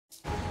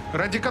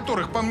ради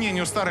которых, по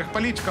мнению старых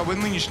политиков и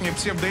нынешней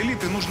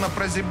псевдоэлиты, нужно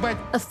прозябать.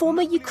 A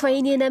former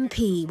Ukrainian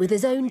MP with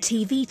his own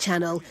TV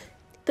channel.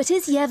 But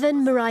is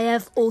Yevhen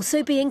Murayev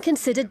also being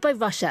considered by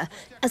Russia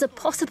as a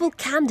possible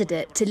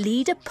candidate to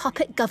lead a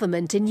puppet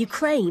government in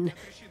Ukraine?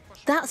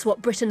 That's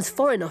what Britain's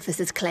Foreign Office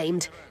has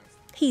claimed.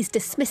 He's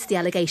dismissed the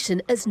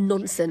allegation as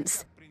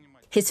nonsense,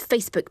 his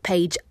Facebook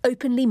page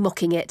openly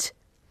mocking it.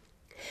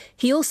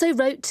 He also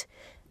wrote,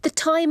 "The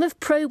time of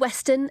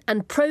pro-Western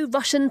and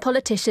pro-Russian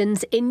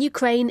politicians in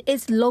Ukraine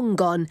is long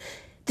gone.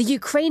 The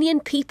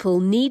Ukrainian people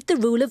need the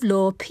rule of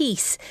law,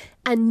 peace,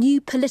 and new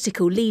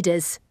political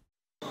leaders."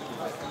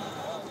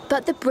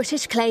 But the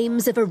British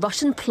claims of a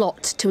Russian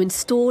plot to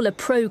install a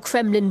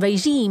pro-Kremlin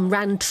regime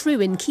ran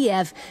true in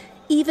Kiev,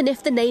 even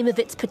if the name of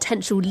its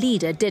potential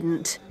leader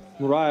didn't.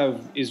 Murayev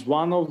is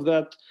one of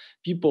that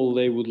people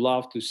they would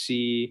love to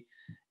see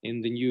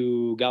in the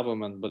new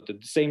government, but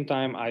at the same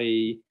time,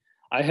 I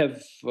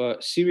have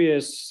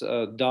serious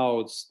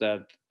doubts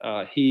that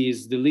he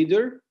is the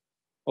leader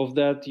of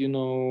that,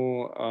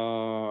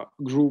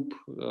 group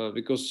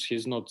because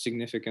he's not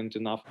significant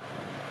enough.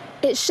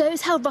 It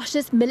shows how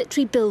Russia's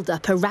military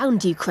build-up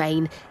around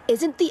Ukraine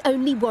isn't the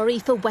only worry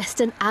for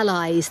Western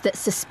allies that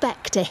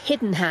suspect a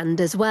hidden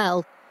hand as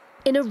well.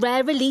 In a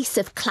rare release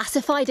of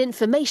classified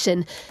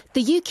information,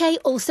 the UK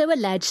also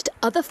alleged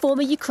other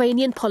former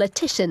Ukrainian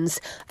politicians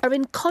are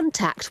in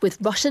contact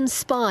with Russian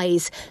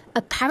spies,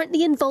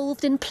 apparently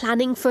involved in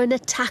planning for an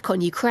attack on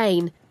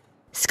Ukraine.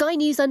 Sky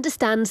News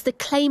understands the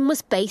claim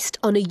was based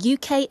on a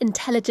UK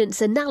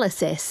intelligence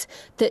analysis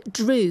that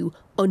drew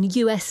on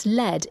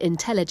US-led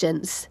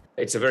intelligence.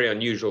 It's a very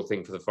unusual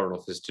thing for the Foreign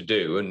Office to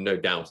do, and no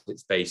doubt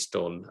it's based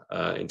on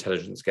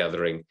intelligence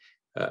gathering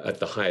at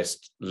the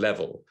highest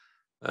level.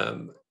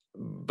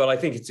 But I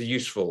think it's a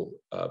useful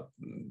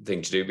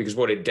thing to do, because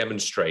what it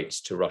demonstrates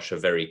to Russia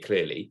very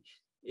clearly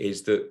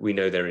is that we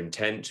know their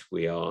intent.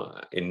 We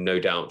are in no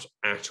doubt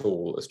at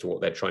all as to what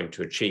they're trying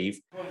to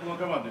achieve.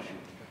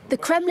 The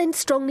Kremlin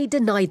strongly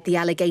denied the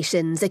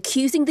allegations,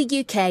 accusing the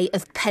UK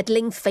of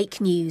peddling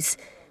fake news.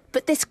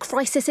 But this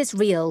crisis is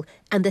real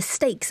and the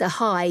stakes are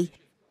high.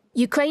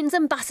 Ukraine's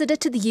ambassador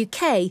to the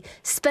UK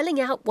spelling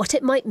out what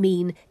it might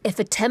mean if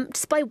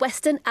attempts by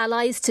Western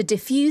allies to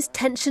diffuse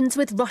tensions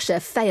with Russia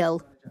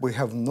fail. We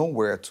have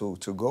nowhere to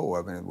go.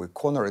 I mean, we're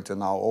cornered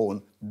in our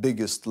own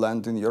biggest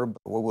land in Europe.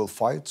 We will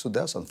fight to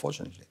death,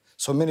 unfortunately.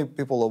 So many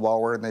people of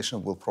our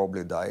nation will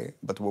probably die,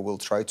 but we will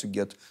try to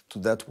get to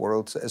that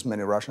world as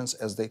many Russians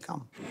as they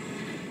come.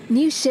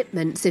 New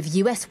shipments of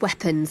US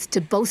weapons to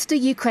bolster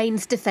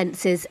Ukraine's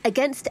defences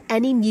against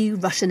any new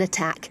Russian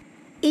attack,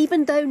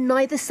 even though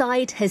neither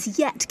side has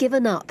yet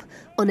given up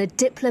on a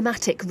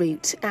diplomatic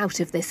route out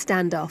of this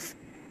standoff.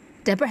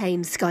 Deborah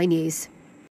Haynes, Sky News.